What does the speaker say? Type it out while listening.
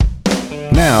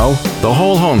Now, The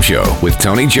Whole Home Show with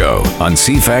Tony Joe on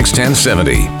CFAX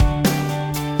 1070.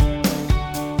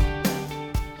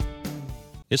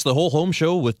 It's The Whole Home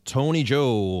Show with Tony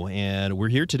Joe, and we're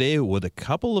here today with a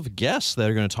couple of guests that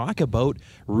are going to talk about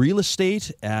real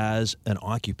estate as an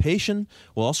occupation.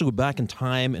 We'll also go back in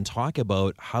time and talk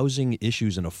about housing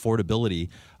issues and affordability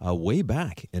way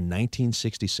back in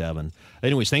 1967.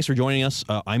 Anyways, thanks for joining us.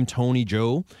 I'm Tony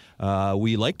Joe.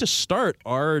 We like to start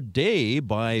our day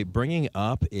by bringing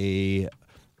up a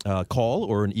call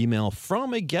or an email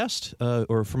from a guest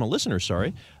or from a listener,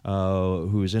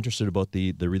 who is interested about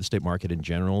the real estate market in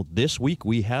general. This week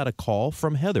we had a call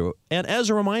from Heather. And as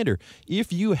a reminder,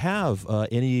 if you have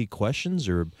any questions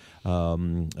or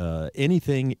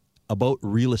anything about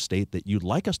real estate that you'd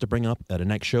like us to bring up at a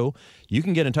next show, you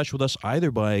can get in touch with us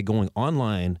either by going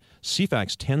online,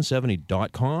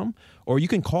 cfax1070.com, or you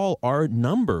can call our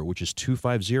number, which is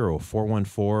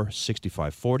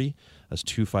 250-414-6540. That's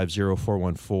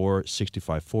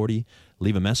 250-414-6540.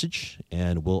 Leave a message,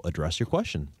 and we'll address your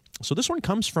question. So this one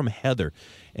comes from Heather,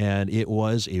 and it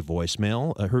was a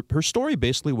voicemail. Her story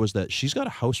basically was that she's got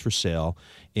a house for sale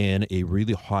in a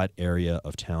really hot area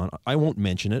of town. I won't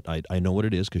mention it. I know what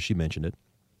it is because she mentioned it.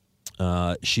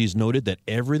 She's noted that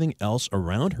everything else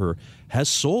around her has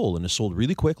sold and has sold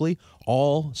really quickly,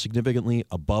 all significantly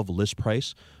above list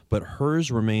price, but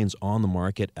hers remains on the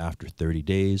market after 30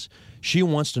 days. She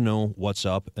wants to know what's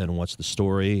up and what's the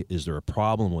story. Is there a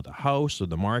problem with the house or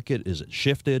the market? Is it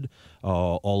shifted?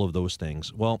 All of those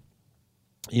things. Well,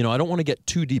 you know, I don't want to get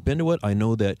too deep into it. I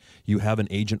know that you have an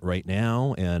agent right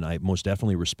now, and I most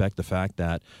definitely respect the fact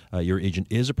that your agent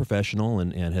is a professional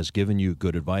and has given you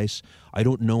good advice. I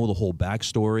don't know the whole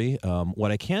backstory.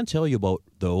 What I can tell you about,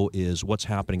 though, is what's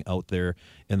happening out there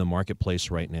in the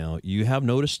marketplace right now. You have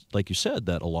noticed, like you said,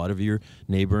 that a lot of your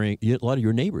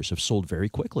neighbors have sold very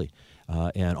quickly.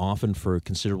 And often for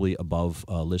considerably above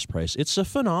list price. It's a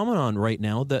phenomenon right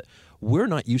now that we're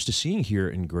not used to seeing here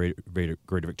in Greater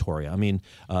Victoria. I mean,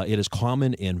 it is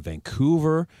common in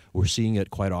Vancouver. We're seeing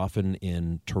it quite often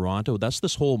in Toronto. That's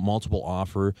this whole multiple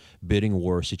offer bidding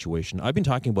war situation. I've been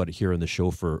talking about it here on the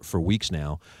show for weeks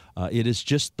now. It is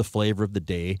just the flavor of the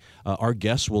day. Our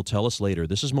guests will tell us later,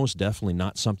 this is most definitely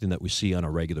not something that we see on a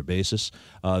regular basis.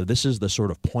 This is the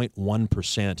sort of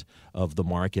 0.1% of the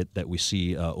market that we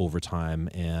see over time.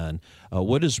 And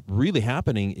what is really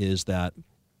happening is that,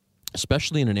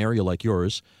 especially in an area like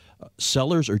yours,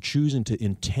 sellers are choosing to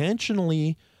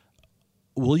intentionally,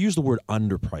 we'll use the word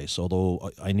underprice, although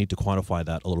I need to quantify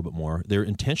that a little bit more. They're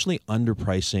intentionally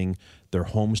underpricing their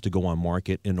homes to go on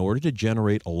market in order to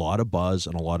generate a lot of buzz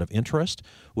and a lot of interest,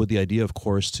 with the idea, of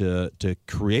course, to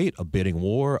create a bidding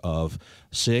war of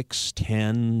 6,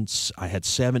 10, I had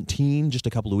 17 just a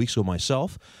couple of weeks ago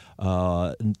myself.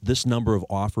 This number of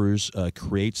offers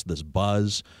creates this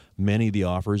buzz. Many of the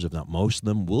offers, if not most of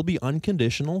them, will be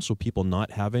unconditional, so people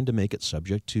not having to make it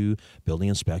subject to building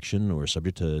inspection or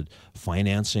subject to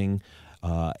financing.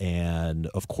 And,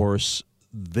 of course,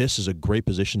 this is a great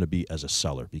position to be as a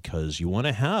seller because you want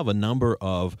to have a number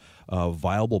of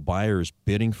viable buyers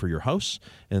bidding for your house.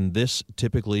 And this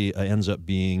typically ends up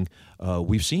being,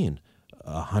 we've seen,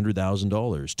 $100,000,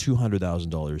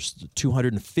 $200,000,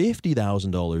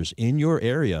 $250,000 in your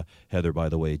area, Heather, by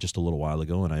the way, just a little while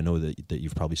ago, and I know that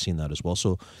you've probably seen that as well.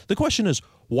 So the question is,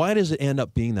 why does it end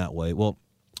up being that way? Well,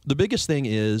 the biggest thing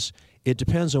is it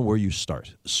depends on where you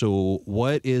start. So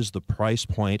what is the price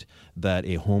point that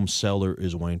a home seller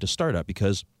is wanting to start at?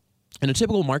 Because in a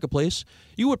typical marketplace,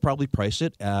 you would probably price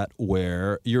it at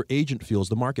where your agent feels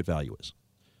the market value is.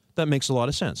 That makes a lot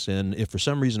of sense. And if for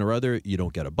some reason or other you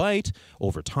don't get a bite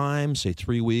over time, say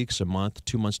 3 weeks, a month,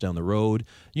 2 months down the road,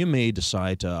 you may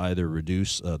decide to either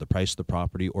reduce the price of the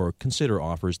property or consider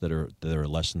offers that are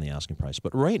less than the asking price.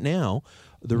 But right now,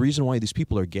 the reason why these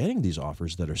people are getting these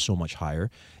offers that are so much higher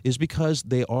is because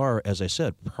they are, as I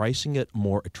said, pricing it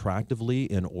more attractively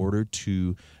in order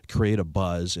to create a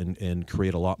buzz and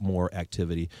create a lot more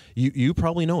activity. You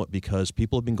probably know it because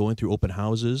people have been going through open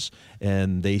houses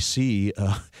and they see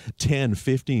 10,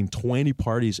 15, 20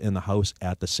 parties in the house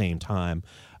at the same time.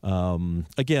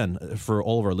 Again, for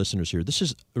all of our listeners here, this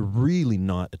is really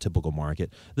not a typical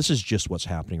market. This is just what's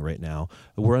happening right now.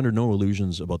 We're under no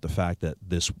illusions about the fact that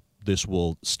this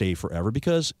will stay forever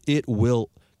because it will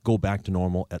go back to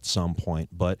normal at some point.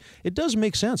 But it does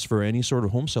make sense for any sort of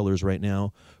home sellers right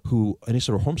now any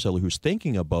sort of home seller who's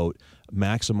thinking about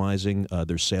maximizing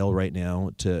their sale right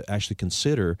now to actually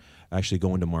consider actually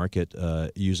going to market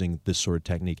using this sort of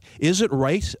technique. Is it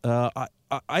right?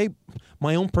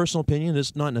 My own personal opinion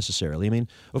is not necessarily. I mean,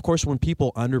 of course, when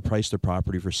people underprice their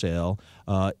property for sale,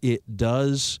 it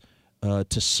does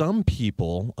to some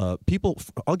people,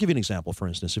 I'll give you an example. For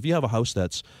instance, if you have a house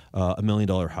that's $1 million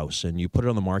house and you put it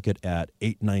on the market at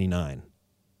 $899,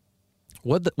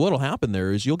 what'll happen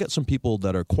there is you'll get some people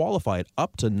that are qualified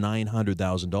up to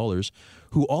 $900,000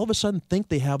 who all of a sudden think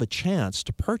they have a chance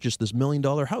to purchase this $1 million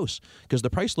house because the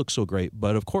price looks so great.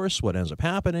 But of course, what ends up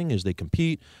happening is they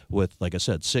compete with, like I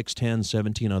said, 6, 10,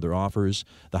 17 other offers.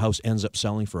 The house ends up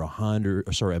selling for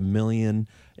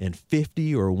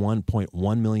 $1,050,000 or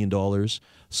 $1.1 million.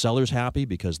 Sellers happy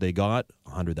because they got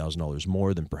 $100,000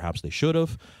 more than perhaps they should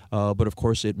have. But of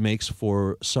course, it makes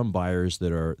for some buyers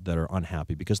that are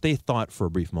unhappy because they thought for a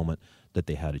brief moment that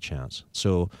they had a chance.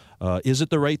 So is it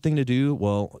the right thing to do?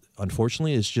 Well,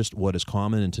 unfortunately, it's just what is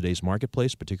common in today's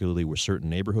marketplace, particularly with certain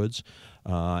neighborhoods.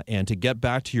 And to get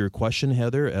back to your question,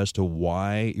 Heather, as to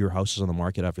why your house is on the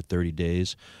market after 30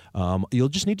 days, you'll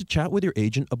just need to chat with your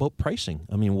agent about pricing.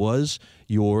 I mean, was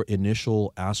your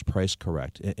initial ask price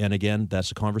correct? And again, that's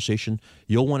a conversation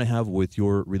you'll want to have with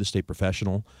your real estate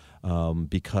professional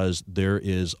because there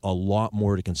is a lot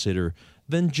more to consider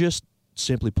than just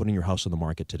simply putting your house on the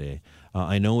market today.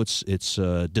 I know it's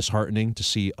disheartening to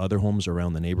see other homes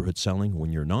around the neighborhood selling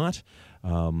when you're not,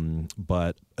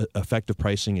 but effective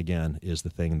pricing, again, is the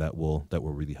thing that will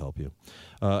really help you.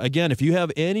 Again, if you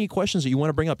have any questions that you want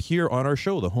to bring up here on our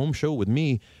show, the home show with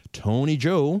me, Tony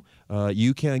Joe,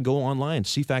 you can go online,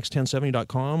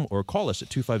 cfax1070.com, or call us at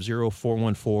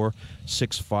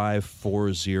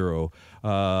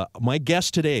 250-414-6540. My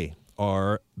guest today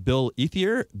are Bill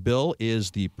Ethier. Bill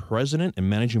is the president and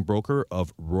managing broker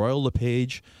of Royal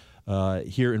LePage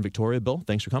here in Victoria. Bill,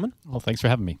 thanks for coming. Well, thanks for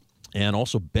having me. And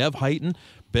also Bev Highton.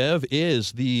 Bev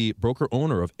is the broker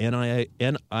owner of NAI.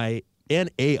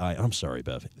 I'm sorry,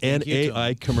 Bev.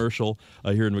 NAI Commercial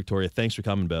here in Victoria. Thanks for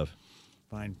coming, Bev.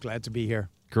 Fine. Glad to be here.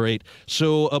 Great.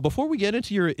 So before we get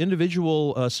into your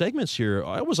individual segments here,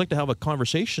 I always like to have a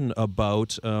conversation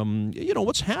about,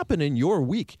 what's happened in your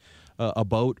week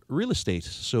about real estate.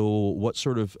 So what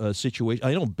sort of situation?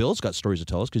 I know Bill's got stories to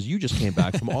tell us because you just came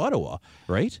back from Ottawa,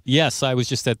 right? Yes, I was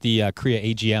just at the Korea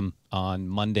AGM on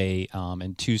Monday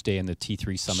and Tuesday in the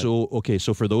T3 Summit.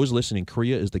 So for those listening,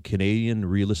 Korea is the Canadian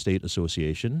Real Estate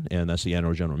Association, and that's the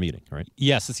annual general meeting, right?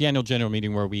 Yes, it's the annual general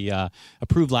meeting where we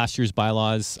approved last year's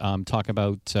bylaws, talk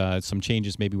about some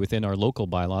changes maybe within our local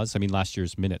bylaws. I mean, last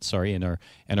year's minutes, and our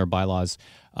bylaws,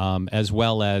 as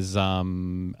well as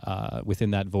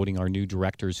within that voting our new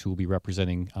directors who will be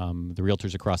representing the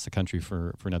realtors across the country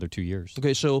for another 2 years.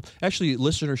 Okay, so actually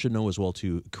listeners should know as well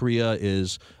too, Korea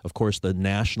is, of course, the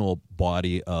national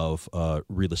body of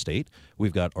real estate.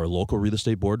 We've got our local real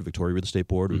estate board, Victoria Real Estate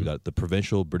Board. We've got the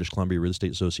provincial British Columbia Real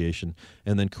Estate Association,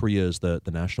 and then Korea is the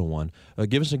national one.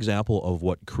 Give us an example of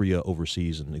what Korea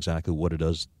oversees and exactly what it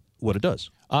does.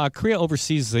 Korea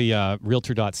oversees the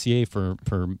Realtor.ca for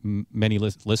many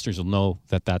listeners will know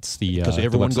that's the because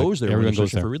everyone the goes there. Everyone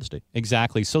goes there for real estate.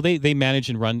 Exactly. So they manage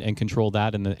and run and control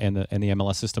that and the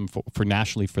MLS system for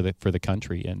nationally for the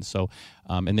country. And so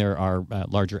and they're our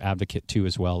larger advocate too,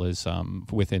 as well as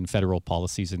within federal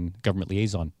policies and government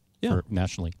liaison for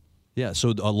nationally. Yeah, so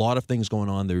a lot of things going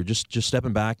on there. Just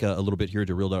stepping back a little bit here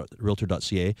to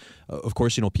Realtor.ca. Of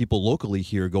course, people locally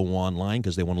here go online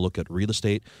because they want to look at real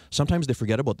estate. Sometimes they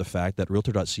forget about the fact that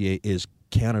Realtor.ca is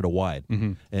Canada-wide.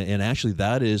 Mm-hmm. And actually,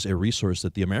 that is a resource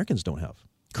that the Americans don't have.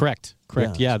 Correct.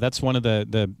 Yeah, that's one of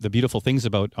the beautiful things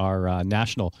about our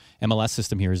national MLS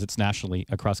system here is it's nationally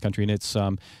across country, and it's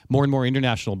more and more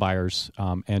international buyers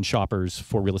and shoppers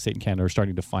for real estate in Canada are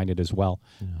starting to find it as well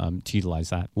to utilize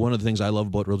that. One of the things I love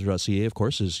about Realtor.ca, of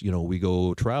course, is we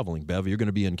go traveling. Bev, you're going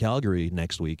to be in Calgary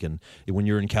next week, and when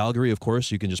you're in Calgary, of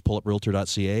course, you can just pull up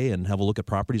Realtor.ca and have a look at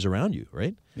properties around you,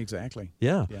 right? Exactly.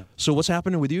 Yeah. So what's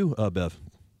happening with you, Bev?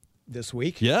 This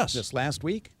week? Yes. This last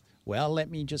week? Well, let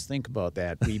me just think about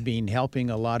that. We've been helping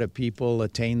a lot of people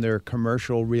attain their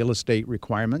commercial real estate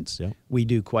requirements. Yep. We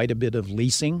do quite a bit of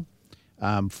leasing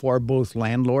for both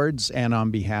landlords and on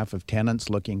behalf of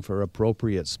tenants looking for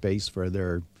appropriate space for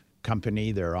their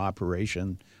company, their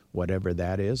operation, whatever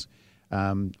that is.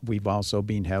 We've also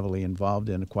been heavily involved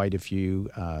in quite a few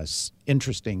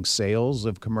interesting sales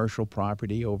of commercial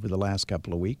property over the last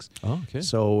couple of weeks. Oh, okay.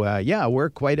 So, we're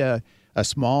quite a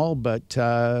small but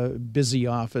busy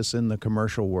office in the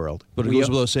commercial world. But it goes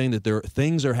without saying that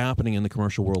things are happening in the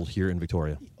commercial world here in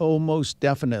Victoria. Oh, most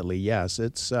definitely, yes.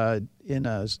 It's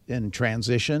in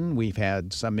transition. We've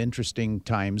had some interesting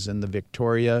times in the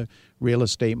Victoria real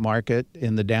estate market,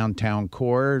 in the downtown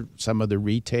core, some of the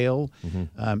retail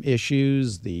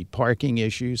issues, the parking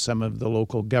issues, some of the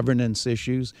local governance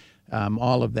issues.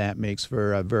 all of that makes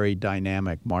for a very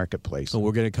dynamic marketplace. So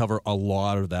we're going to cover a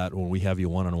lot of that when we have you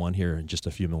one-on-one here in just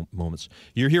a few moments.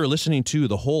 You're here listening to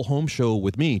The Whole Home Show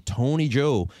with me, Tony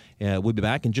Joe. We'll be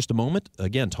back in just a moment,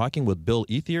 again, talking with Bill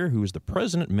Ethier, who is the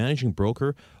president and managing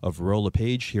broker of Royal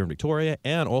LePage here in Victoria,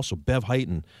 and also Bev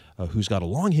Highton, who's got a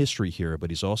long history here,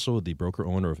 but he's also the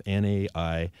broker-owner of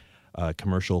NAI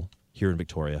Commercial here in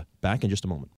Victoria. Back in just a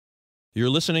moment. You're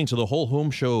listening to The Whole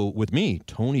Home Show with me,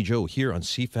 Tony Joe, here on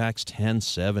CFAX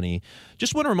 1070.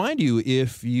 Just want to remind you,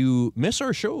 if you miss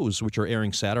our shows, which are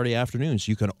airing Saturday afternoons,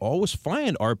 you can always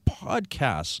find our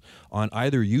podcasts on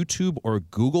either YouTube or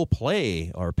Google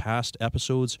Play. Our past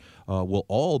episodes will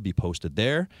all be posted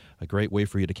there. A great way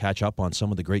for you to catch up on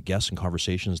some of the great guests and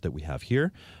conversations that we have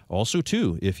here. Also,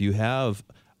 too, if you have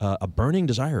a burning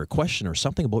desire, a question, or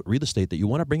something about real estate that you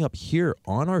want to bring up here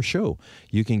on our show,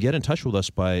 you can get in touch with us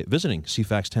by visiting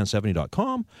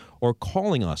cfax1070.com or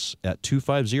calling us at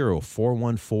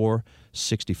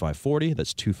 250-414-6540.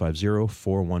 That's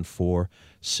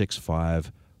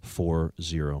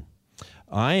 250-414-6540.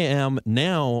 I am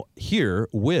now here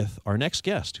with our next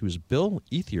guest, who is Bill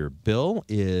Ethier. Bill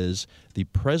is the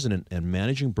president and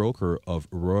managing broker of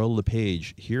Royal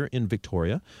LePage here in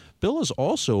Victoria. Bill is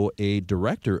also a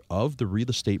director of the real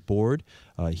estate board.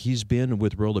 He's been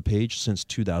with Royal LePage since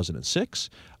 2006.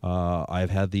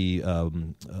 I've had the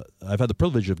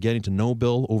privilege of getting to know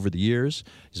Bill over the years.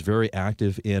 He's very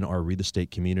active in our real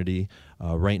estate community.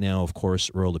 Right now, of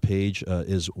course, Royal LePage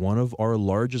is one of our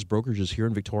largest brokerages here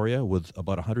in Victoria, with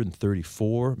about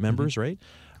 134 members, right?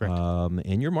 Correct.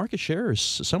 And your market share is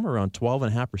somewhere around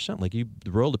 12.5%. Like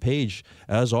Royal LePage,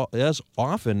 as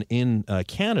often in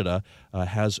Canada,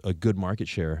 has a good market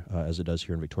share as it does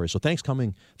here in Victoria. So thanks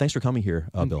for coming here,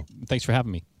 Bill. Thanks for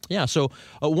having me. Yeah. So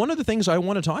one of the things I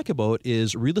want to talk about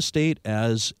is real estate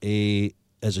as a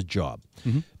job.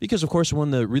 Mm-hmm. Because, of course,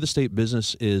 when the real estate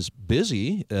business is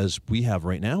busy, as we have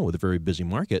right now with a very busy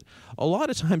market, a lot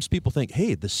of times people think,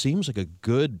 hey, this seems like a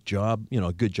good job,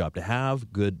 a good job to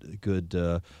have,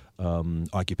 good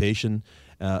occupation.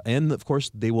 And, of course,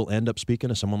 they will end up speaking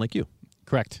to someone like you.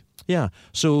 Correct. Yeah.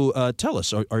 So tell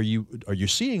us, are you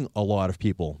seeing a lot of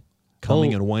people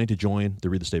coming and wanting to join the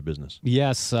real estate business?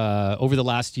 Yes. Over the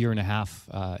last year and a half,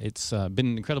 it's been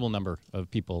an incredible number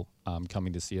of people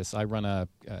coming to see us. I run a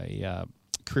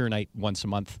career night once a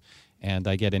month, and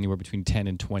I get anywhere between 10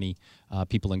 and 20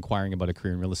 people inquiring about a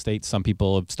career in real estate. Some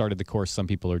people have started the course. Some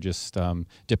people are just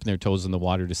dipping their toes in the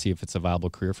water to see if it's a viable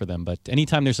career for them. But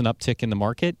anytime there's an uptick in the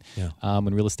market,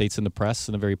 when real estate's in the press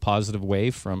in a very positive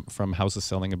way from houses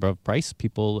selling above price,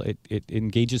 it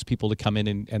engages people to come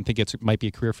in and think it might be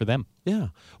a career for them. Yeah.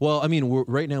 Well, I mean,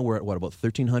 right now we're at what, about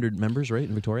 1,300 members, right,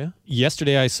 in Victoria?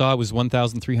 Yesterday I saw it was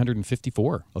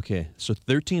 1,354. Okay, so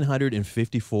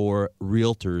 1,354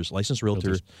 realtors, licensed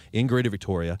realtors in Greater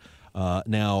Victoria.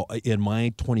 Now, in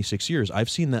my 26 years, I've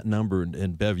seen that number,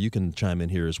 and Bev, you can chime in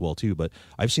here as well too, but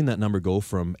I've seen that number go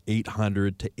from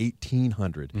 800 to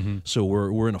 1,800. Mm-hmm. So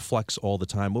we're in a flux all the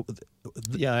time.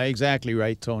 Yeah, exactly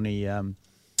right, Tony.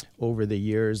 Over the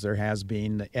years, there has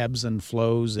been ebbs and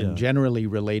flows, and generally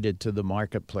related to the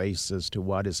marketplace as to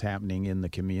what is happening in the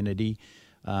community.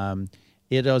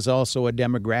 It is also a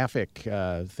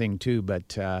demographic thing too,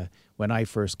 but when I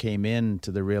first came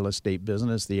into the real estate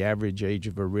business, the average age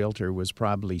of a realtor was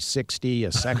probably 60,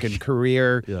 a second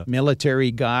career, military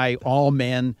guy, all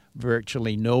men,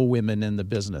 virtually no women in the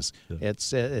business. Yeah.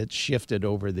 It's shifted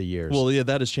over the years. Well, yeah,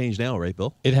 that has changed now, right,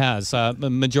 Bill? It has. The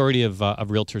majority of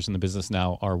realtors in the business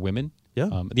now are women.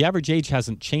 Yeah. The average age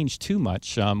hasn't changed too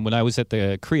much. When I was at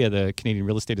the CREA, the Canadian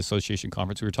Real Estate Association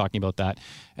conference, we were talking about that,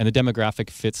 and the demographic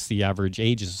fits the average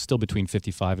age is still between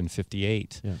 55 and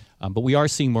 58. Yeah. But we are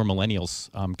seeing more millennials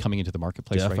coming into the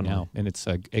marketplace right now, and it's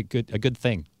a good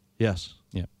thing. Yes.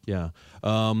 Yeah. Yeah.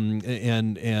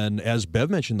 And as Bev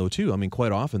mentioned, though, too, I mean,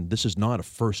 quite often this is not a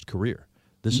first career.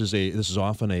 This is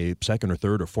often a second or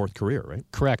third or fourth career, right?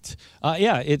 Correct.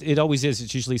 It always is.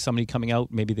 It's usually somebody coming out.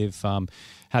 Maybe they've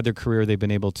had their career. They've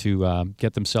been able to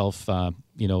get themselves,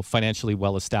 financially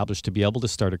well established to be able to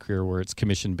start a career where it's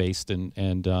commission based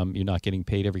and you're not getting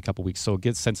paid every couple of weeks. So it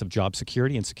gives a sense of job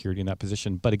security and security in that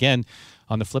position. But again,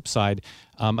 on the flip side,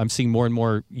 I'm seeing more and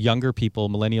more younger people,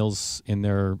 millennials in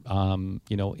their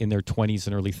in their 20s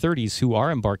and early 30s, who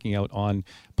are embarking out on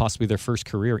possibly their first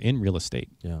career in real estate.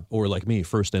 Yeah, or like me,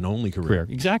 first and only career.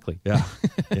 Exactly. Yeah.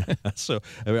 Yeah. So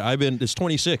I mean, it's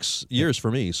 26 years for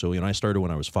me. So I started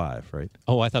when I was 5, right?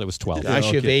 Oh, I thought it was 12.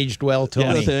 Gosh, you've aged well,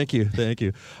 Tony. Yeah, thank you.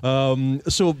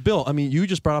 So, Bill, I mean, you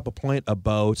just brought up a point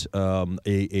about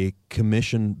a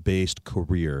commission-based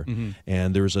career,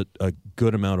 and there's a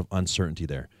good amount of uncertainty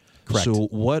there. Correct. Correct. So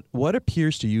what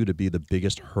appears to you to be the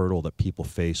biggest hurdle that people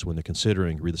face when they're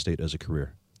considering real estate as a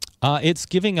career? It's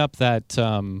giving up that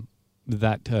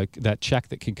check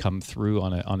that can come through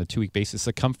on a 2-week basis.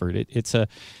 A comfort. It's a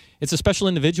special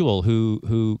individual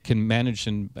who can manage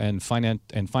and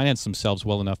finance themselves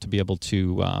well enough to be able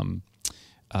to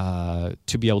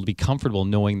be comfortable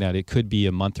knowing that it could be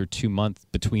a month or 2 months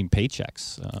between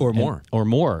paychecks Or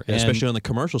more. And especially on the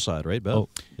commercial side, right, Bill?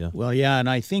 Yeah. Well, yeah, and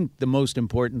I think the most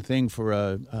important thing for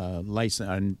a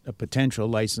potential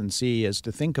licensee is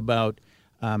to think about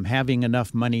having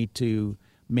enough money to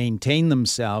maintain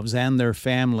themselves and their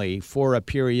family for a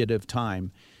period of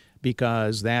time,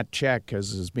 because that check,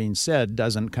 as is being said,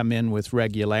 doesn't come in with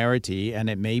regularity, and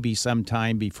it may be some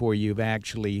time before you've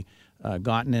actually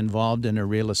gotten involved in a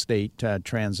real estate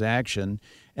transaction,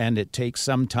 and it takes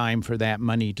some time for that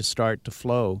money to start to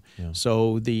flow. Yeah.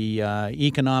 So the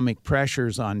economic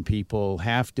pressures on people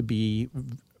have to be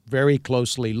very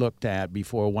closely looked at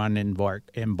before one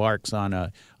embarks on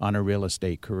a real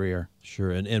estate career.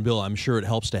 Sure. And Bill, I'm sure it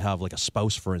helps to have like a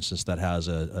spouse, for instance, that has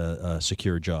a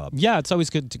secure job. Yeah, it's always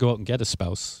good to go out and get a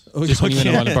spouse just when you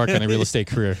want to embark on a real estate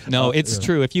career. No, it's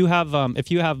true. If you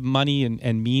have money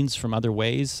and means from other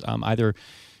ways, either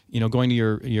going to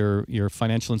your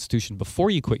financial institution before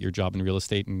you quit your job in real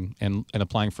estate and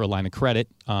applying for a line of credit,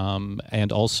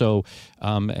 and also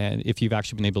and if you've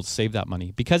actually been able to save that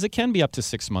money, because it can be up to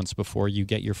 6 months before you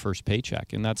get your first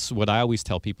paycheck, and that's what I always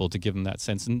tell people, to give them that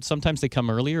sense. And sometimes they come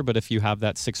earlier, but if you have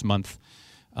that 6-month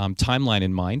timeline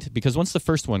in mind, because once the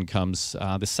first one comes,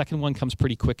 the second one comes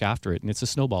pretty quick after it, and it's a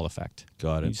snowball effect.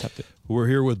 Got it. You just have to. We're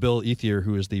here with Bill Ethier,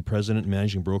 who is the president and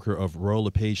managing broker of Royal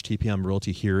LePage TPM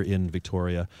Realty here in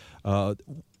Victoria.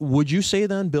 Would you say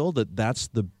then, Bill, that that's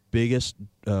the biggest,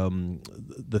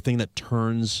 the thing that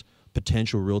turns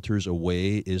potential realtors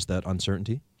away is that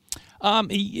uncertainty?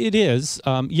 It is.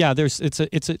 Yeah,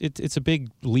 it's a big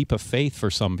leap of faith for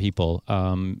some people.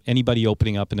 Anybody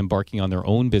opening up and embarking on their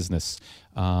own business,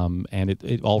 and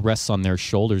it all rests on their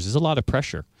shoulders, is a lot of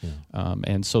pressure. Yeah.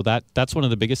 And so that's one of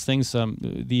the biggest things.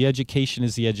 The education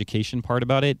is the education part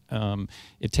about it.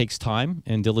 It takes time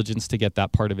and diligence to get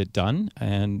that part of it done,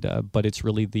 and but it's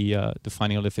really the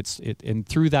finding out if and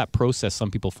through that process,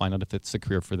 some people find out if it's a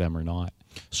career for them or not.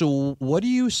 So what do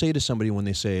you say to somebody when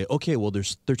they say, okay, well,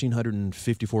 there's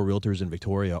 1,354 realtors in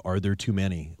Victoria. Are there too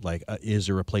many? Like, is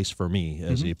there a place for me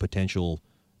as a potential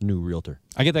new realtor?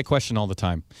 I get that question all the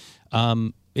time.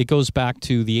 It goes back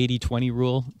to the 80-20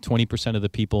 rule. 20% of the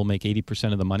people make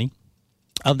 80% of the money.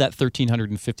 Of that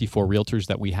 1,354 realtors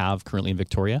that we have currently in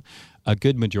Victoria, a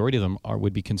good majority of them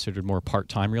would be considered more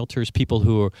part-time realtors, people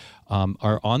who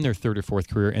are on their third or fourth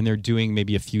career, and they're doing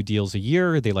maybe a few deals a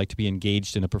year. They like to be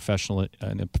engaged in a professional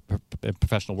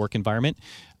work environment.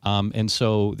 And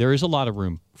so there is a lot of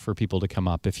room for people to come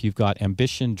up. If you've got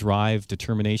ambition, drive,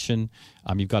 determination,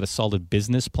 you've got a solid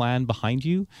business plan behind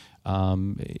you,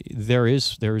 there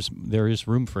is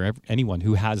room for anyone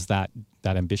who has that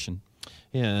ambition.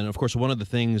 Yeah, and of course, one of the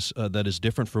things that is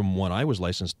different from when I was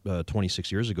licensed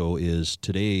 26 years ago is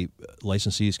today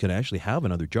licensees can actually have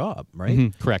another job, right?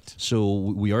 Mm-hmm, correct. So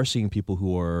we are seeing people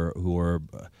who are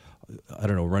I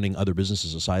don't know, running other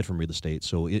businesses aside from real estate.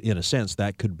 So in a sense,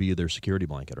 that could be their security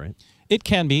blanket, right? It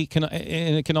can be, and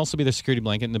it can also be their security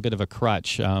blanket and a bit of a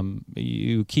crutch.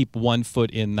 You keep one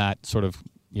foot in that sort of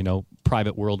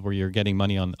private world where you're getting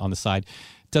money on the side.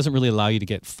 Doesn't really allow you to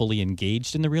get fully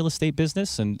engaged in the real estate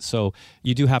business, and so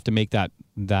you do have to make that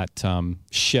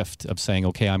shift of saying,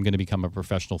 okay, I'm going to become a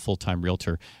professional full-time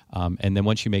realtor, and then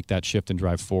once you make that shift and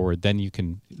drive forward, then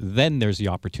there's the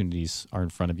opportunities are in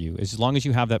front of you. As long as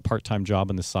you have that part-time job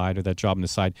on the side or that job on the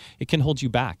side, it can hold you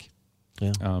back.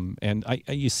 Yeah. And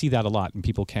you see that a lot, and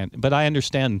people can't. But I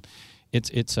understand.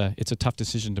 It's a tough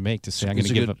decision to make, to say I'm going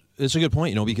to give up. It's a good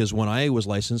point, because when I was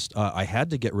licensed, I had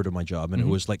to get rid of my job, and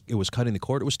it was cutting the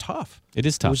cord. It was tough. It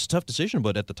is tough. It was a tough decision,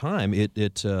 but at the time,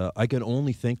 I can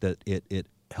only think that it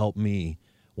helped me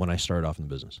when I started off in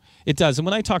the business. It does. And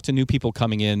when I talk to new people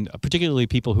coming in, particularly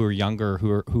people who are younger,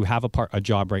 who have a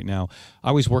job right now, I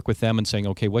always work with them and saying,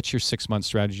 okay, what's your 6-month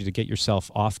strategy to get yourself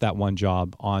off that one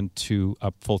job onto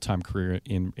a full-time career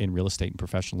in real estate and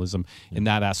professionalism in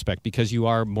that aspect, because you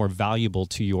are more valuable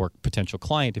to your potential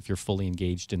client if you're fully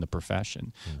engaged in the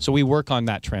profession. So we work on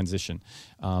that transition.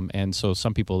 And so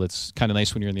some people, it's kind of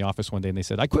nice when you're in the office one day and they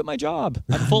said, I quit my job,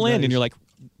 I'm full in, and you're like,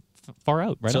 far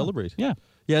out, right? Celebrate. Yeah.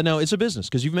 Yeah, no, it's a business,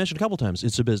 because you've mentioned a couple times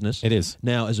it's a business. It is.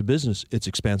 Now, as a business, it's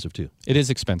expensive too. It is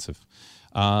expensive.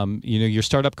 Your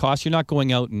startup costs, you're not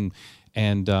going out and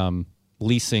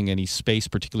leasing any space,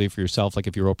 particularly for yourself, like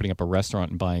if you're opening up a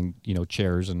restaurant and buying,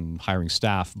 chairs and hiring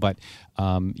staff. But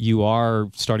you are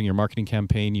starting your marketing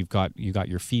campaign. You got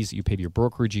your fees that you pay to your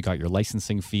brokerage. You got your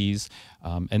licensing fees,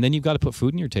 and then you've got to put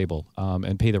food on your table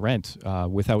and pay the rent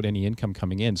without any income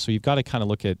coming in. So you've got to kind of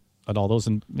look at all those,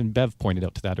 and Bev pointed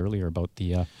out to that earlier about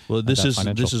the this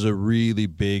is a really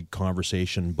big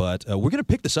conversation, but we're going to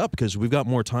pick this up because we've got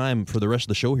more time for the rest of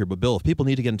the show here. But Bill, if people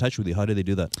need to get in touch with you, how do they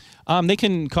do that? They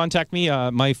can contact me.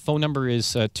 My phone number is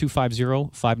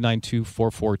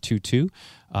 250-592-4422.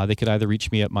 They could either reach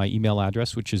me at my email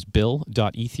address, which is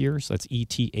bill.ethier, so that's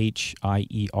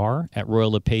ETHIER, at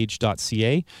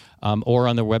royallepage.ca, or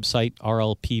on their website,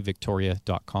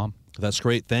 rlpvictoria.com. That's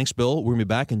great. Thanks, Bill. We're going to be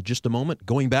back in just a moment,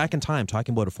 going back in time,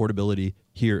 talking about affordability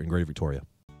here in Greater Victoria.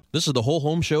 This is the Whole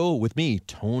Home Show with me,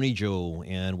 Tony Joe,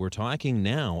 and we're talking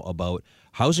now about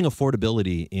housing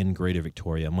affordability in Greater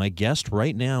Victoria. My guest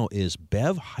right now is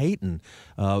Bev Highton.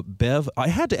 Bev, I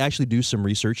had to actually do some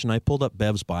research, and I pulled up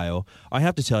Bev's bio. I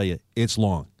have to tell you, it's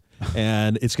long.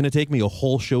 And it's going to take me a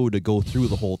whole show to go through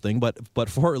the whole thing. But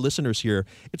for our listeners here,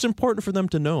 it's important for them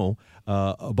to know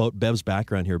about Bev's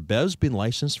background here. Bev's been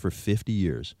licensed for 50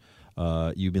 years.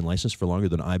 You've been licensed for longer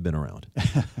than I've been around.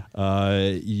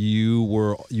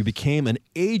 You became an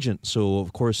agent. So,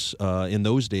 of course, in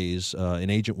those days, an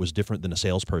agent was different than a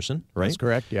salesperson, right? That's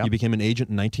correct, yeah. You became an agent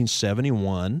in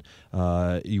 1971.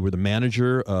 You were the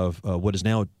manager of what is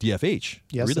now DFH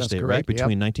Yes, Real that's Estate, correct, right?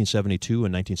 Between yep. 1972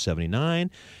 and 1979.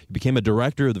 You became a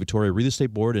director of the Victoria Real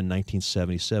Estate Board in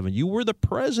 1977. You were the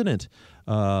president.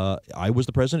 I was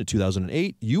the president in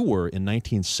 2008. You were in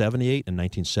 1978 and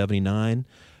 1979.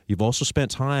 You've also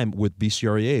spent time with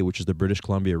BCREA, which is the British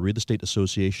Columbia Real Estate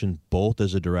Association, both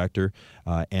as a director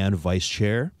and vice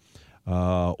chair.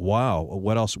 Wow.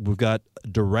 What else? We've got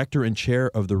director and chair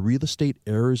of the Real Estate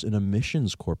Errors and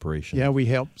Omissions Corporation. Yeah, we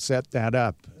helped set that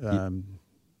up.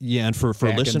 Yeah, and for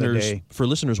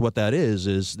listeners, what that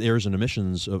is errors and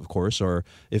omissions, of course, are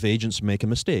if agents make a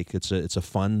mistake. It's a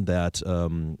fund that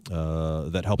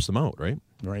that helps them out, right?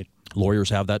 Right. Lawyers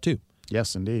have that too.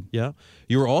 Yes, indeed. Yeah.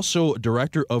 You were also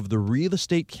director of the Real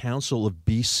Estate Council of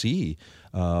BC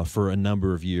for a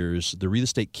number of years. The Real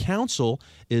Estate Council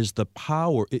is the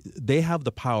power. They have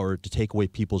the power to take away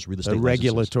people's real estate licenses.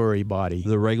 Regulatory body.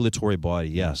 The regulatory body,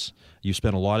 yes. You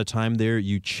spent a lot of time there.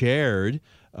 You chaired,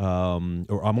 or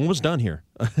I'm almost done here.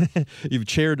 You've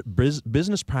chaired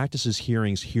business practices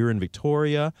hearings here in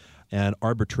Victoria and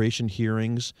arbitration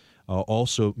hearings.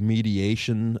 Also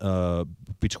mediation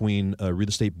between real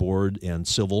estate board and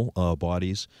civil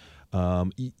bodies.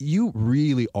 You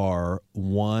really are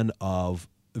one of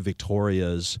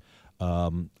Victoria's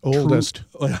oldest.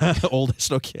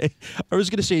 Oldest, okay. I was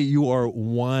going to say you are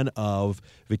one of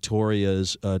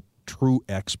Victoria's true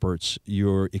experts.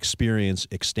 Your experience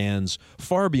extends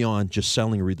far beyond just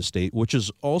selling real estate, which is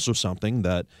also something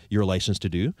that you're licensed to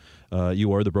do.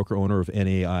 You are the broker-owner of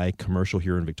NAI Commercial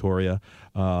here in Victoria.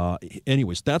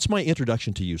 Anyways, that's my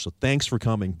introduction to you, so thanks for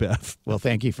coming, Bev. Well,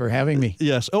 thank you for having me.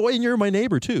 Yes. Oh, and you're my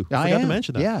neighbor, too. I forgot to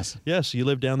mention that. Yes. Yes, you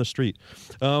live down the street.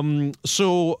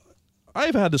 So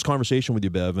I've had this conversation with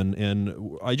you, Bev,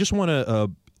 and I just want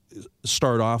to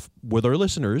start off with our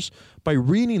listeners by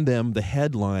reading them the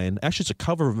headline. Actually, it's a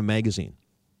cover of a magazine.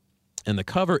 And the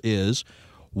cover is,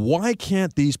 "Why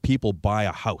Can't These People Buy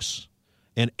a House?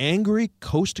 An angry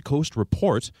coast-to-coast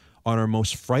report on our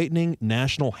most frightening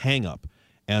national hang-up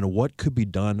and what could be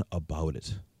done about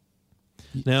it."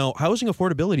 Now, housing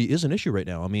affordability is an issue right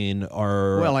now. I mean,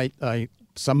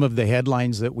 some of the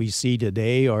headlines that we see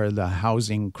today are the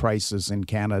housing crisis in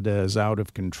Canada is out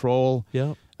of control.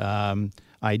 Yeah.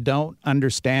 I don't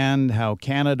understand how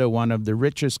Canada, one of the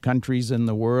richest countries in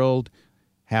the world,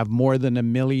 have more than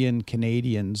 1 million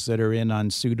Canadians that are in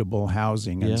unsuitable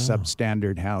housing and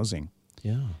substandard housing.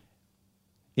 Yeah.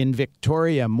 In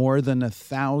Victoria, more than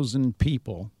 1,000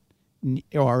 people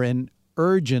are in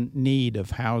urgent need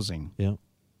of housing. Yeah.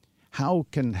 How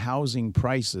can housing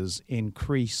prices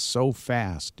increase so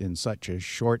fast in such a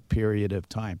short period of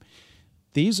time?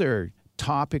 These are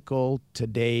topical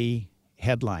today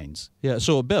headlines. Yeah.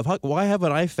 So, Bev, why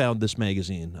haven't I found this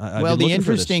magazine? Well, the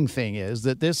interesting thing is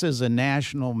that this is a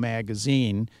national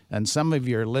magazine, and some of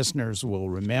your listeners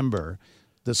will remember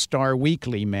the Star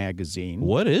Weekly magazine.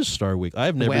 What is Star Week?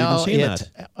 I've never even seen that.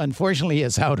 Unfortunately,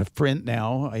 it's out of print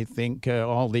now. I think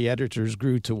all the editors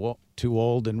grew too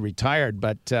old and retired.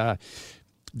 But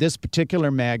this particular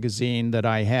magazine that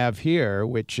I have here,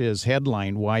 which is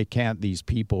headlined, "Why Can't These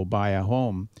People Buy a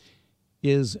Home?"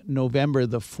 is November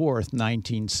the 4th,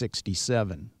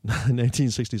 1967.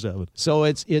 1967. So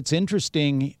it's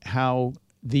interesting how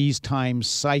these times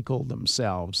cycle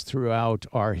themselves throughout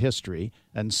our history.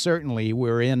 And certainly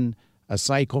we're in a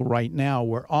cycle right now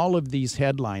where all of these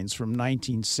headlines from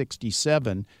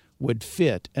 1967 would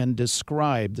fit and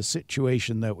describe the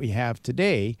situation that we have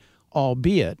today,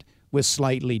 albeit with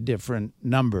slightly different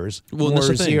numbers, more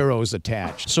zeros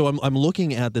attached. So I'm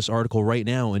looking at this article right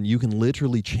now, and you can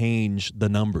literally change the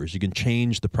numbers. You can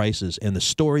change the prices, and the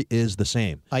story is the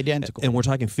same. Identical. And we're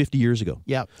talking 50 years ago.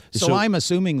 Yeah. So I'm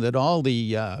assuming that all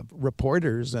the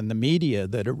reporters and the media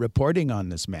that are reporting on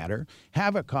this matter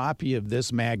have a copy of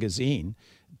this magazine,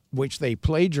 which they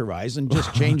plagiarize and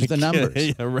just change the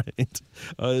numbers. Yeah, right.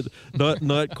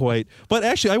 Not quite. But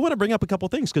actually, I want to bring up a couple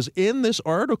things, because in this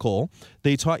article,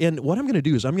 they talk, and what I'm going to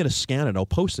do is I'm going to scan it. I'll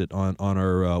post it on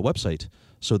our website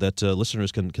so that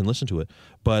listeners can listen to it.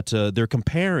 But they're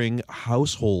comparing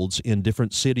households in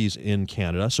different cities in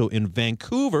Canada. So in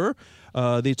Vancouver,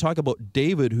 they talk about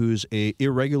David, who's a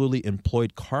irregularly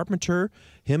employed carpenter.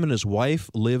 Him and his wife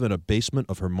live in a basement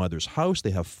of her mother's house. They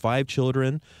have 5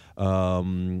 children,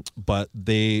 but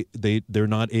they're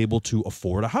not able to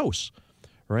afford a house,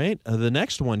 right? The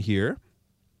next one here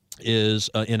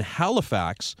is in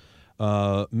Halifax.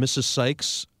 Mrs.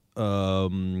 Sykes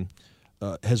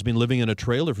has been living in a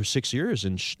trailer for 6 years,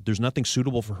 and there's nothing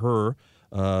suitable for her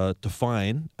to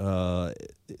find.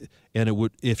 And it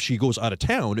would, if she goes out of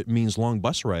town, it means long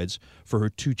bus rides for her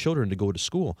 2 children to go to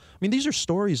school. I mean, these are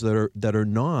stories that are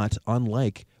not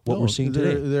unlike what we're seeing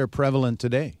today. They're prevalent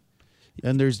today.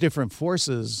 And there's different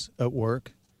forces at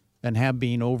work, and have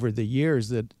been over the years,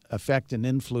 that affect and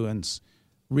influence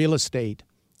real estate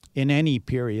in any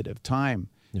period of time.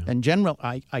 Yeah. And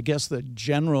I guess the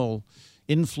general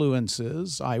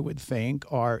influences, I would think,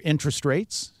 are interest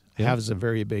rates. Yeah. Has a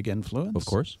very big influence. Of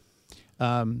course.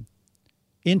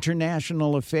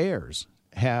 International affairs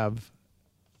have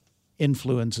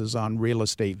influences on real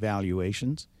estate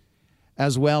valuations,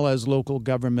 as well as local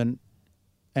government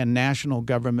and national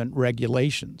government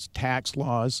regulations, tax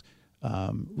laws,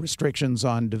 restrictions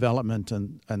on development,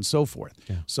 and so forth.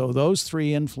 Yeah. So those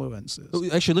 3 influences.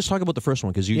 Actually, let's talk about the first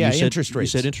one, because you said interest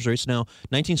rates. You said interest rates. Now,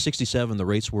 1967, the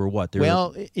rates were what?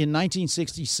 Well, in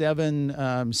 1967,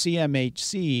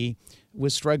 CMHC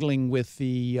was struggling with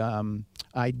the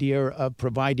idea of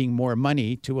providing more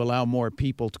money to allow more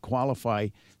people to qualify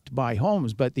to buy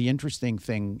homes. But the interesting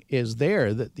thing is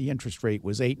that the interest rate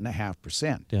was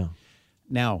 8.5%. Yeah.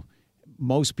 Now,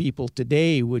 most people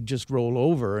today would just roll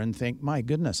over and think, my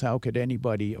goodness, how could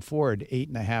anybody afford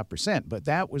 8.5%? But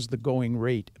that was the going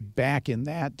rate back in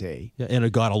that day. Yeah, and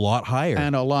it got a lot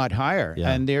higher.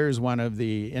 Yeah. And there's one of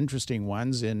the interesting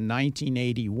ones in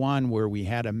 1981, where we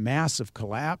had a massive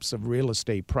collapse of real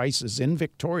estate prices in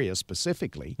Victoria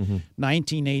specifically.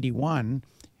 1981,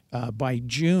 by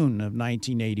June of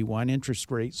 1981, interest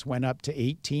rates went up to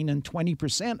 18 and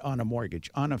 20% on a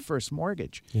mortgage, on a first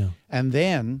mortgage. Yeah. And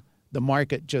then the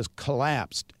market just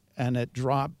collapsed, and it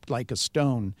dropped like a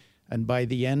stone. And by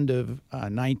the end of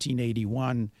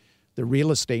 1981, the real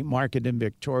estate market in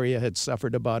Victoria had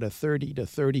suffered about a 30 to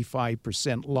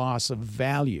 35% loss of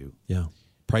value. Yeah,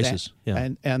 prices.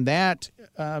 And that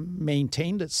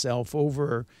maintained itself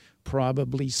over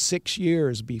probably 6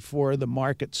 years before the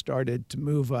market started to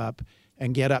move up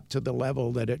and get up to the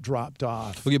level that it dropped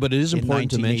off. Okay, but it is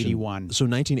important to mention. So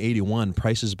 1981,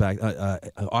 prices back,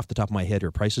 off the top of my head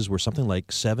here, prices were something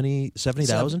like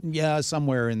 70,000? Yeah,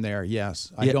 somewhere in there,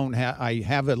 yes. Yeah. I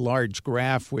have a large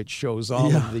graph which shows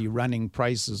all of the running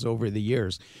prices over the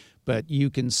years, but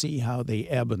you can see how they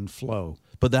ebb and flow.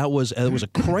 But it was a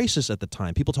crisis at the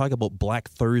time. People talk about Black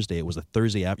Thursday. It was the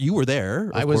Thursday after. You were there.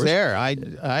 I was there.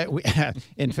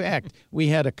 In fact, we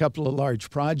had a couple of large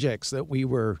projects that we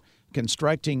were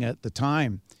constructing at the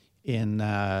time in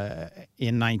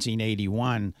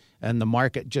 1981, and the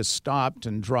market just stopped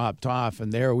and dropped off,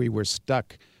 and there we were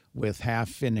stuck with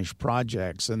half-finished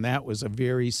projects, and that was a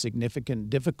very significant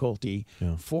difficulty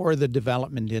for the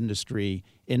development industry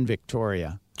in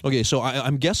Victoria. Okay, so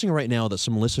I'm guessing right now that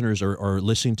some listeners are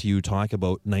listening to you talk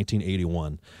about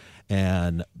 1981,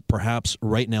 and perhaps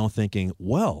right now thinking,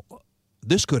 well,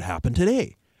 this could happen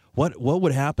today. What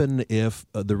would happen if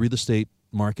the real estate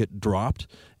market dropped,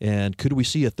 and could we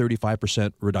see a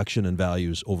 35% reduction in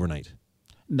values overnight?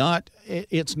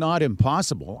 It's not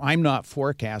impossible. I'm not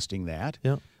forecasting that.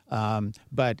 Yeah.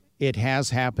 But it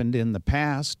has happened in the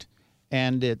past,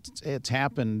 and it's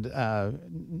happened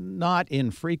not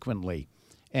infrequently.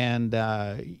 And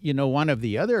one of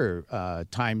the other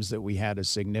times that we had a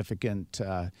significant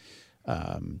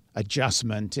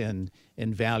adjustment in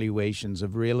valuations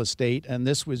of real estate, and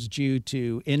this was due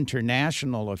to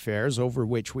international affairs over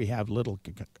which we have little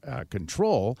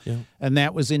control, and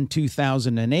that was in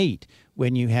 2008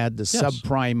 when you had the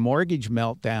subprime mortgage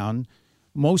meltdown,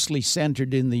 mostly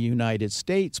centered in the United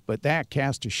States, but that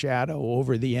cast a shadow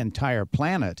over the entire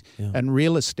planet, and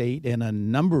real estate in a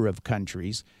number of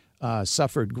countries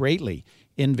suffered greatly.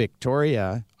 In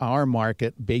Victoria, our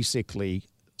market basically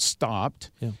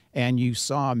stopped, and you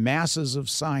saw masses of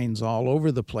signs all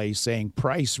over the place saying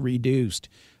price reduced.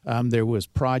 There was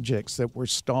projects that were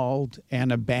stalled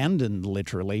and abandoned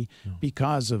literally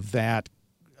because of that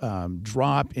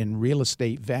drop in real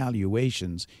estate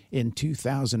valuations in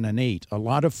 2008. A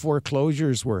lot of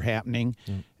foreclosures were happening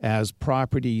as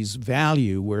properties'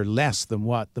 value were less than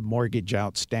what the mortgage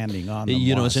outstanding on them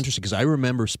You know, was. it's interesting because I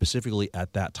remember specifically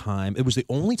at that time, it was the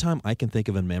only time I can think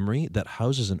of in memory that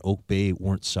houses in Oak Bay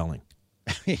weren't selling.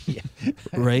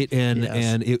 Right? And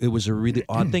and it was a really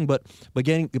odd thing. But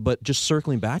just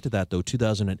circling back to that though,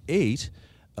 2008,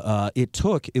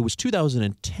 it was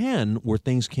 2010 where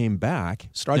things came back.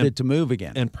 Started to move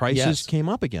again. And prices came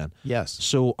up again. Yes.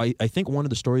 So I think one of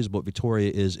the stories about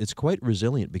Victoria is it's quite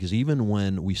resilient because even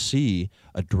when we see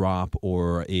a drop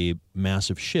or a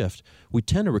massive shift, we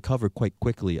tend to recover quite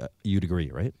quickly. You'd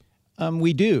agree, right?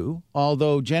 We do,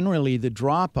 although generally the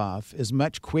drop-off is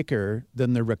much quicker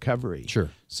than the recovery. Sure.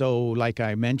 So like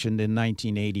I mentioned in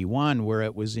 1981, where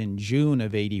it was in June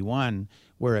of 81,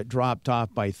 where it dropped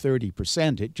off by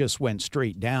 30%, it just went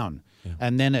straight down.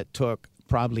 And then it took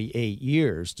probably 8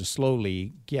 years to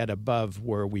slowly get above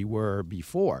where we were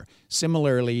before.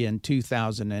 Similarly, in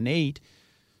 2008,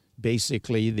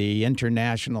 basically the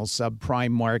international subprime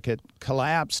market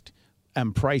collapsed,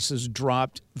 and prices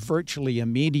dropped virtually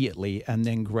immediately, and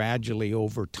then gradually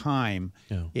over time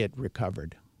it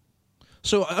recovered.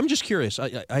 So I'm just curious.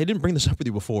 I didn't bring this up with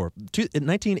you before. In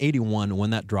 1981, when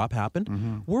that drop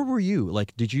happened, where were you?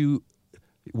 Like,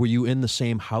 were you in the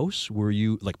same house? Were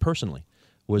you, like, personally?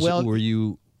 Were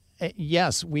you?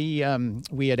 Yes, we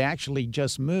had actually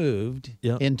just moved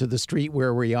into the street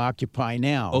where we occupy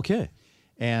now. Okay.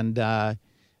 And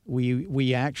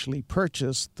we actually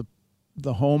purchased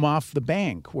the home off the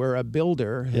bank, where a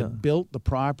builder had built the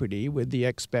property with the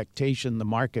expectation the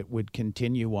market would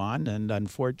continue on, and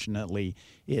unfortunately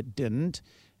it didn't.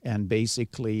 And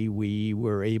basically we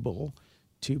were able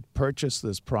to purchase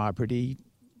this property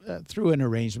through an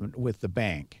arrangement with the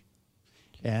bank.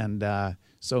 And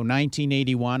so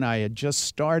 1981, I had just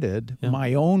started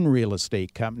my own real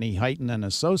estate company, Highton and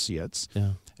Associates,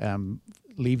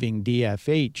 leaving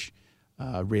DFH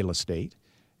Real Estate.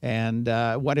 And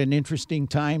what an interesting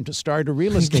time to start a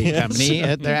real estate company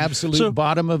at the absolute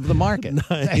bottom of the market.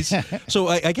 Nice. So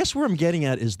I guess where I'm getting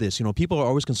at is this. You know, people are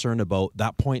always concerned about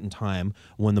that point in time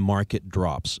when the market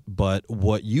drops. But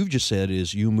what you've just said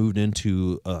is you moved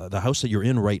into the house that you're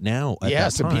in right now at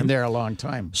yes, that time. I've been there a long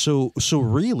time. So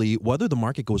really, whether the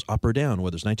market goes up or down,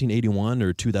 whether it's 1981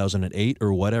 or 2008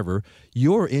 or whatever,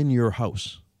 you're in your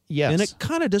house. Yes. And it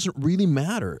kind of doesn't really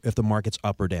matter if the market's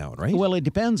up or down, right? Well, it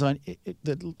depends on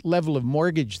the level of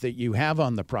mortgage that you have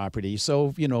on the property.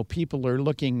 So, you know, people are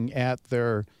looking at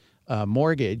their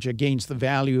mortgage against the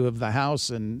value of the house,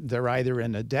 and they're either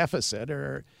in a deficit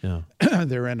or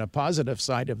they're in a positive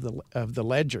side of the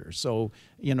ledger. So,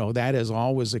 you know, that is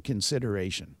always a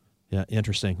consideration. Yeah,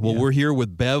 interesting. Well, we're here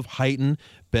with Bev Highton.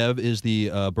 Bev is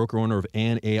the broker owner of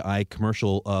NAI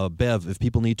Commercial. Bev, if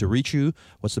people need to reach you,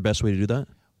 what's the best way to do that?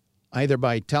 Either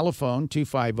by telephone,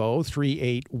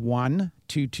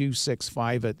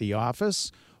 250-381-2265 at the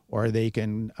office, or they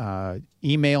can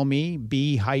email me,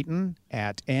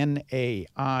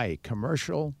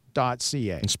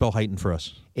 bhighton@naicommercial.ca. And spell Highton for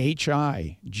us.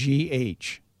 HIGHTON.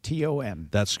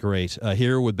 That's great.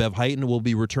 Here with Bev Highton, we'll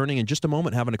be returning in just a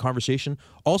moment, having a conversation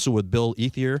also with Bill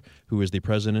Ethier, who is the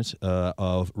president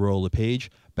of Royal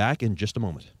LePage. Back in just a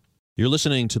moment. You're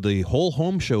listening to the Whole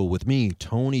Home Show with me,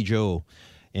 Tony Joe.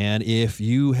 And if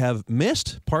you have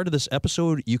missed part of this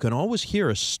episode, you can always hear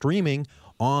us streaming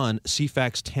on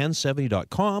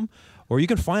cfax1070.com, or you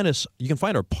can find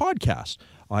our podcast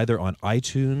either on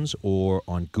iTunes or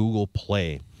on Google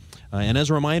Play. And as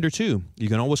a reminder, too, you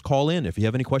can always call in if you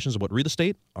have any questions about real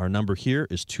estate. Our number here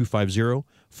is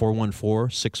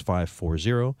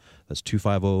 250-414-6540. That's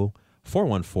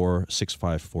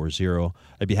 414-6540.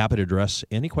 I'd be happy to address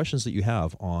any questions that you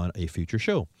have on a future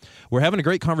show. We're having a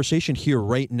great conversation here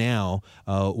right now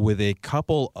with a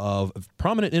couple of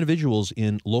prominent individuals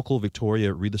in local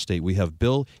Victoria real estate. We have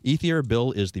Bill Ethier.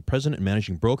 Bill is the president and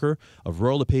managing broker of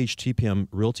Royal LePage TPM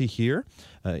Realty here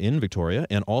in Victoria,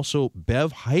 and also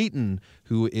Bev Highton,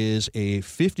 who is a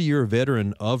 50-year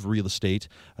veteran of real estate.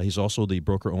 He's also the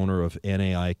broker-owner of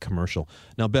NAI Commercial.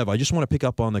 Now, Bev, I just want to pick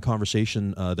up on the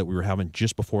conversation that we were having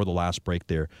just before the last break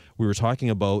there. We were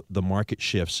talking about the market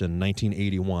shifts in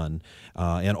 1981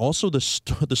 and also the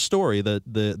story,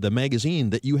 the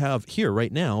magazine that you have here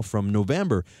right now from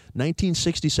November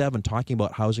 1967 talking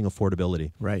about housing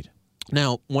affordability. Right.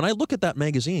 Now, when I look at that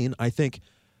magazine, I think,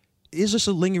 is this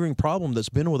a lingering problem that's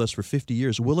been with us for 50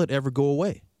 years? Will it ever go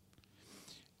away?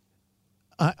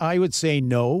 I would say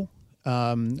no.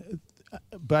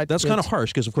 But that's kind of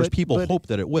harsh because, of course, people hope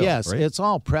that it will. Yes, right? It's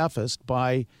all prefaced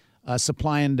by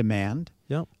supply and demand.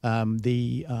 Yeah.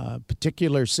 The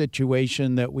particular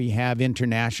situation that we have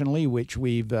internationally, which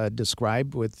we've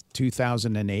described with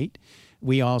 2008.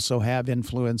 We also have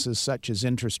influences such as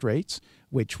interest rates,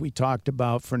 which we talked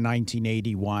about for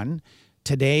 1981.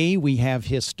 Today, we have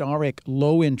historic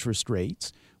low interest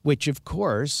rates, which, of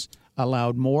course,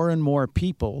 allowed more and more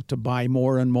people to buy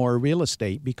more and more real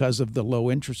estate because of the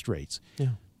low interest rates.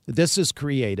 Yeah. This has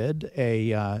created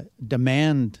a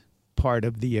demand part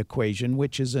of the equation,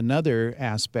 which is another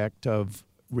aspect of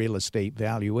real estate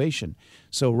valuation.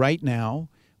 So right now,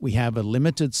 we have a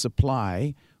limited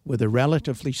supply with a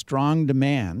relatively strong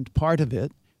demand, part of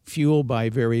it fueled by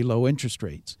very low interest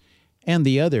rates. And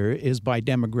the other is by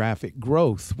demographic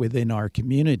growth within our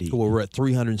community. Well, we're at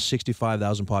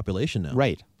 365,000 population now.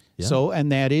 Right. Yeah. So,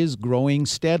 and that is growing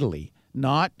steadily,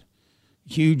 not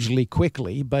hugely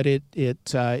quickly, but it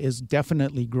is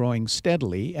definitely growing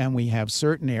steadily. And we have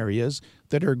certain areas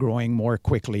that are growing more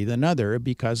quickly than other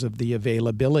because of the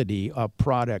availability of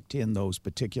product in those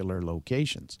particular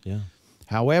locations. Yeah.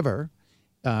 However,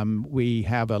 we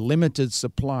have a limited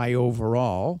supply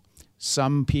overall.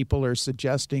 Some people are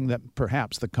suggesting that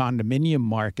perhaps the condominium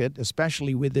market,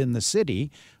 especially within the city,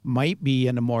 might be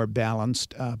in a more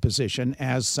balanced position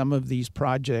as some of these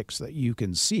projects that you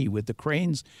can see with the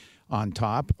cranes on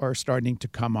top are starting to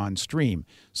come on stream.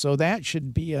 So that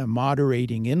should be a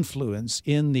moderating influence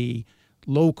in the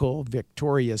local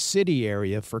Victoria City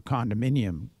area for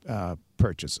condominium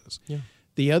purchases. Yeah.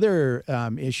 The other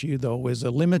issue, though, is a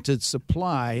limited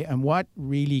supply, and what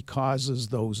really causes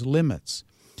those limits?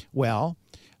 Well,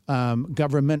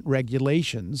 government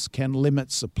regulations can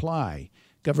limit supply.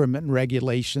 Government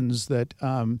regulations that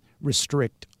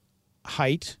restrict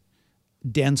height,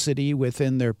 density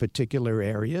within their particular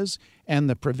areas, and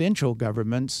the provincial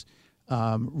government's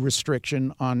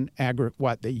restriction on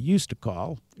what they used to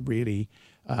call, really,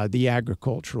 the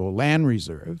agricultural land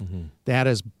reserve. Mm-hmm. That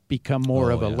has become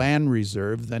more of a land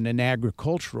reserve than an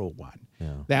agricultural one.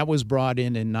 Yeah. That was brought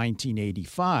in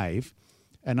 1985.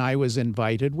 And I was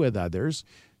invited with others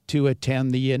to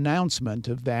attend the announcement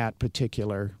of that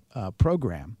particular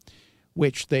program,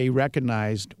 which they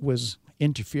recognized was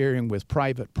interfering with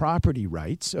private property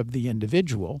rights of the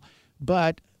individual.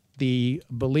 But the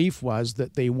belief was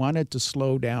that they wanted to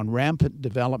slow down rampant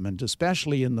development,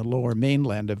 especially in the lower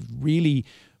mainland, of really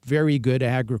very good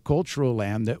agricultural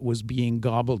land that was being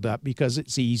gobbled up because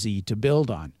it's easy to build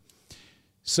on.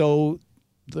 So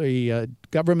the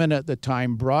government at the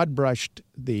time broad-brushed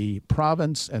the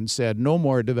province and said no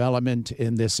more development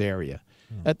in this area.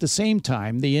 At the same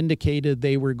time, they indicated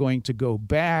they were going to go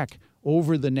back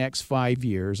over the next 5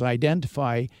 years,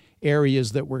 identify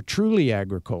areas that were truly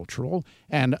agricultural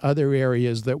and other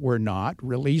areas that were not,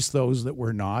 release those that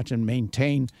were not, and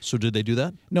maintain. So did they do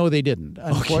that? No, they didn't.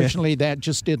 Unfortunately, that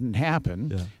just didn't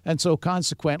happen. Yeah. And so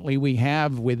consequently, we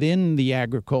have within the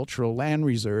agricultural land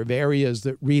reserve areas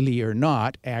that really are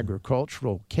not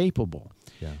agricultural capable.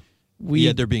 Yeah.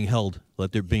 Yet they're being held.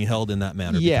 They're being held in that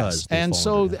manner. Yes,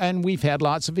 and we've had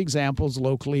lots of examples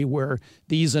locally where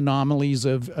these anomalies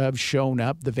have shown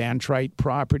up. The Van Trite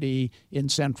property in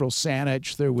central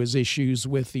Saanich, there was issues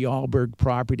with the Alberg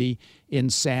property in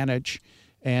Saanich,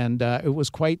 and it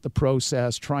was quite the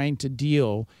process trying to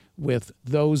deal with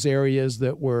those areas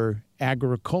that were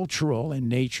agricultural in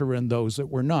nature and those that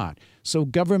were not. So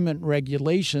government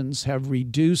regulations have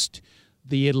reduced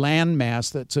the land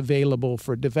mass that's available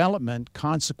for development,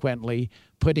 consequently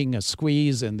putting a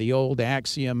squeeze in the old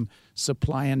axiom,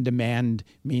 supply and demand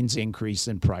means increase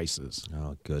in prices.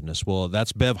 Oh, goodness. Well,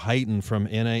 that's Bev Highton from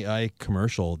NAI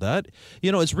Commercial. That,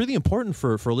 it's really important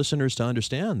for listeners to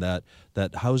understand that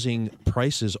housing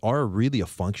prices are really a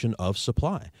function of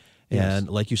supply. And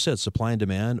like you said, supply and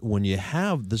demand, when you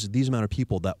have these amount of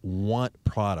people that want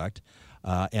product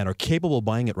and are capable of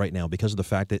buying it right now because of the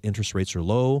fact that interest rates are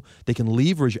low, they can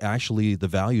leverage actually the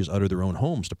values out of their own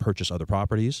homes to purchase other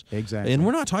properties. Exactly. And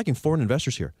we're not talking foreign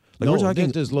investors here. Like no, we're talking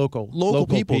this is local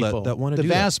people that want to do that.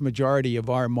 The vast majority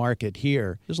of our market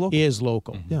here is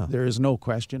local. Yeah. There is no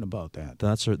question about that.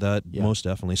 That's most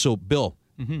definitely. So, Bill,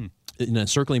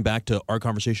 circling back to our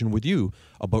conversation with you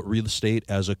about real estate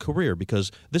as a career,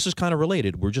 because this is kind of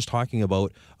related. We're just talking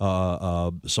about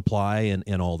supply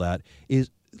and all that.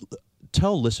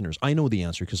 Tell listeners, I know the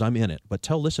answer because I'm in it, but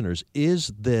tell listeners,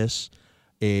 is this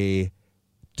a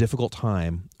difficult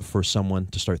time for someone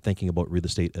to start thinking about real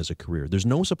estate as a career? There's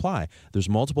no supply. There's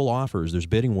multiple offers. There's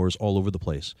bidding wars all over the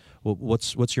place. Well,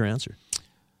 what's your answer?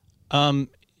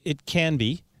 It can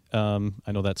be.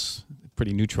 I know that's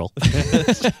pretty neutral.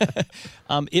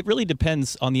 It really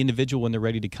depends on the individual when they're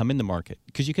ready to come in the market,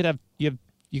 because you could have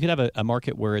a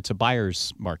market where it's a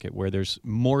buyer's market where there's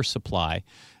more supply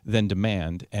than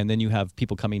demand, and then you have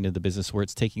people coming into the business where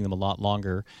it's taking them a lot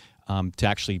longer to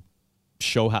actually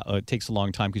show how it takes a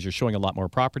long time because you're showing a lot more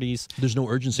properties. There's no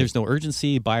urgency. There's no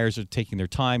urgency. Buyers are taking their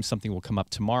time. Something will come up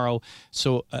tomorrow.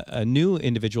 So a new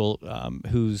individual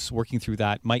who's working through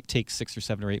that might take 6 or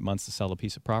 7 or 8 months to sell a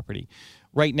piece of property.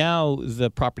 Right now, the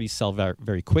properties sell very,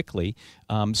 very quickly.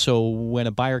 So when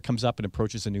a buyer comes up and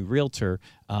approaches a new realtor,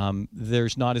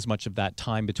 there's not as much of that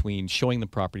time between showing the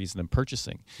properties and then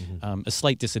purchasing. A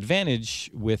slight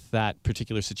disadvantage with that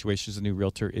particular situation as a new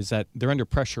realtor is that they're under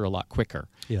pressure a lot quicker.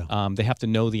 Yeah. They have to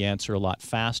know the answer a lot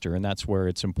faster, and that's where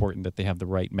it's important that they have the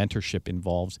right mentorship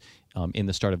involved in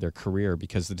the start of their career,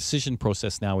 because the decision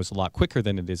process now is a lot quicker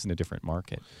than it is in a different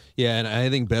market. Yeah, and I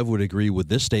think Bev would agree with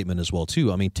this statement as well,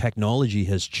 too. I mean, technology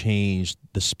has changed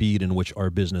the speed in which our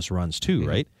business runs, too,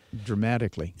 right?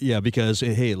 Dramatically. Yeah, because,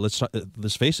 hey, let's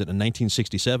face it, in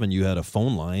 1967, you had a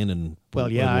phone line and well,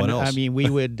 yeah, what else? I mean, we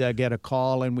would get a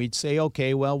call and we'd say,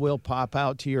 okay, well, we'll pop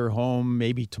out to your home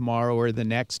maybe tomorrow or the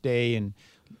next day and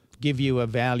give you a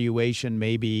valuation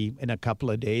maybe in a couple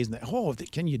of days. And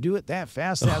can you do it that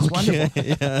fast? That's wonderful.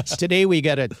 Yes. Today we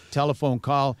get a telephone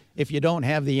call. If you don't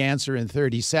have the answer in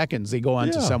 30 seconds, they go on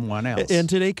to someone else. And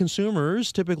today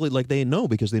consumers typically, they know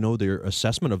because they know their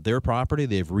assessment of their property.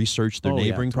 They've researched their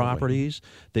neighboring properties.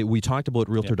 We talked about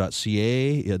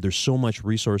realtor.ca. Yeah, there's so much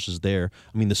resources there.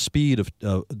 I mean, the speed of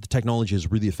the technology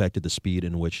has really affected the speed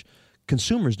in which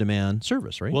consumers demand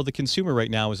service, right? Well, the consumer right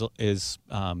now is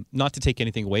not to take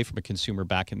anything away from a consumer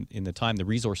back in the time. The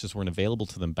resources weren't available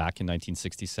to them back in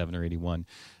 1967 or 81.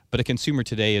 But a consumer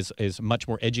today is much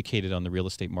more educated on the real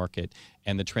estate market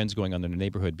and the trends going on in their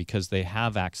neighborhood because they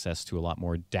have access to a lot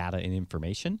more data and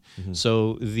information.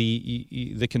 So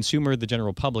the consumer, the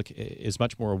general public, is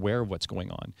much more aware of what's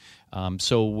going on.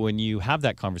 So when you have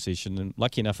that conversation, and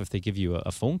lucky enough if they give you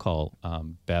a phone call,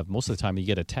 Bev, most of the time you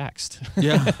get a text.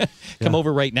 Yeah. Come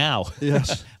over right now.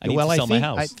 Yes. I need to sell my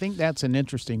house. I think that's an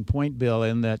interesting point, Bill,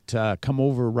 in that come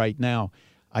over right now.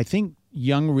 I think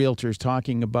young realtors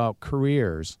talking about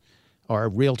careers, or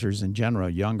realtors in general,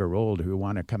 young or old, who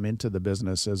want to come into the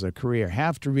business as a career,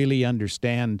 have to really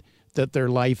understand that their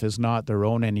life is not their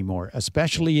own anymore,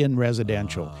 especially in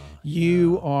residential.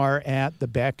 You are at the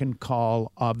beck and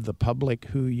call of the public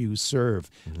who you serve,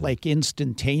 like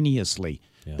instantaneously.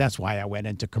 Yeah. That's why I went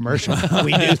into commercial.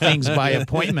 We do things by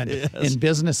appointment in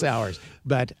business hours.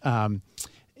 But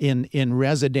in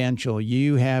residential,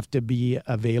 you have to be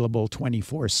available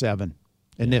 24/7.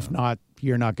 And if not,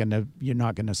 you're not gonna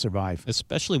survive.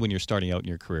 Especially when you're starting out in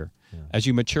your career. Yeah. As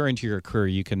you mature into your career,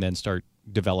 you can then start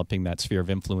developing that sphere of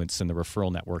influence in the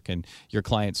referral network, and your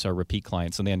clients are repeat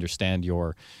clients, and they understand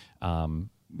your,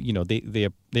 they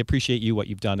appreciate you, what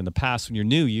you've done in the past. When you're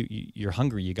new, you're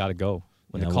hungry. You got to go.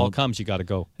 When the call comes, you got to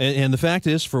go. And the fact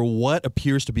is, for what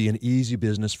appears to be an easy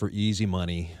business for easy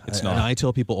money, it's not. And I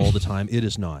tell people all the time, it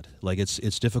is not. Like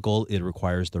it's difficult. It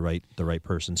requires the right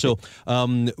person. So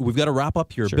we've got to wrap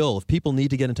up here. Sure. Bill, if people need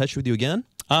to get in touch with you again,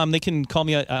 they can call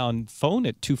me on phone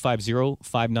at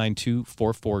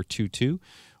 250-592-4422.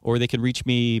 Or they can reach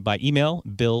me by email,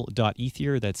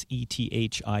 bill.ethier, that's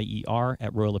ETHIER,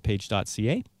 at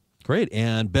royal-lepage.ca. Great.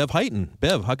 And Bev Highton.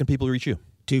 Bev, how can people reach you?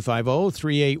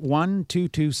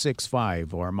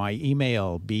 250-381-2265, or my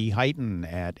email,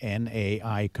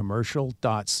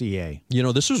 bhighton@naicommercial.ca. You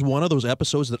know, this was one of those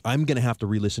episodes that I'm going to have to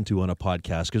re-listen to on a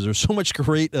podcast because there's so much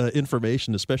great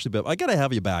information, especially, Bev. I got to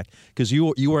have you back because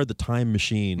you are the time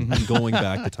machine going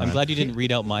back to time. I'm glad you didn't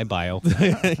read out my bio.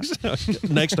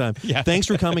 Next time. Yeah. Thanks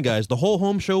for coming, guys. The Whole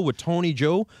Home Show with Tony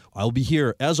Joe. I'll be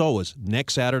here, as always,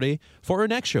 next Saturday for our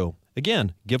next show.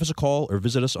 Again, give us a call or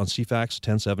visit us on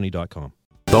cfax1070.com.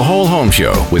 The Whole Home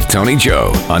Show with Tony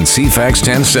Joe on CFAX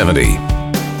 1070.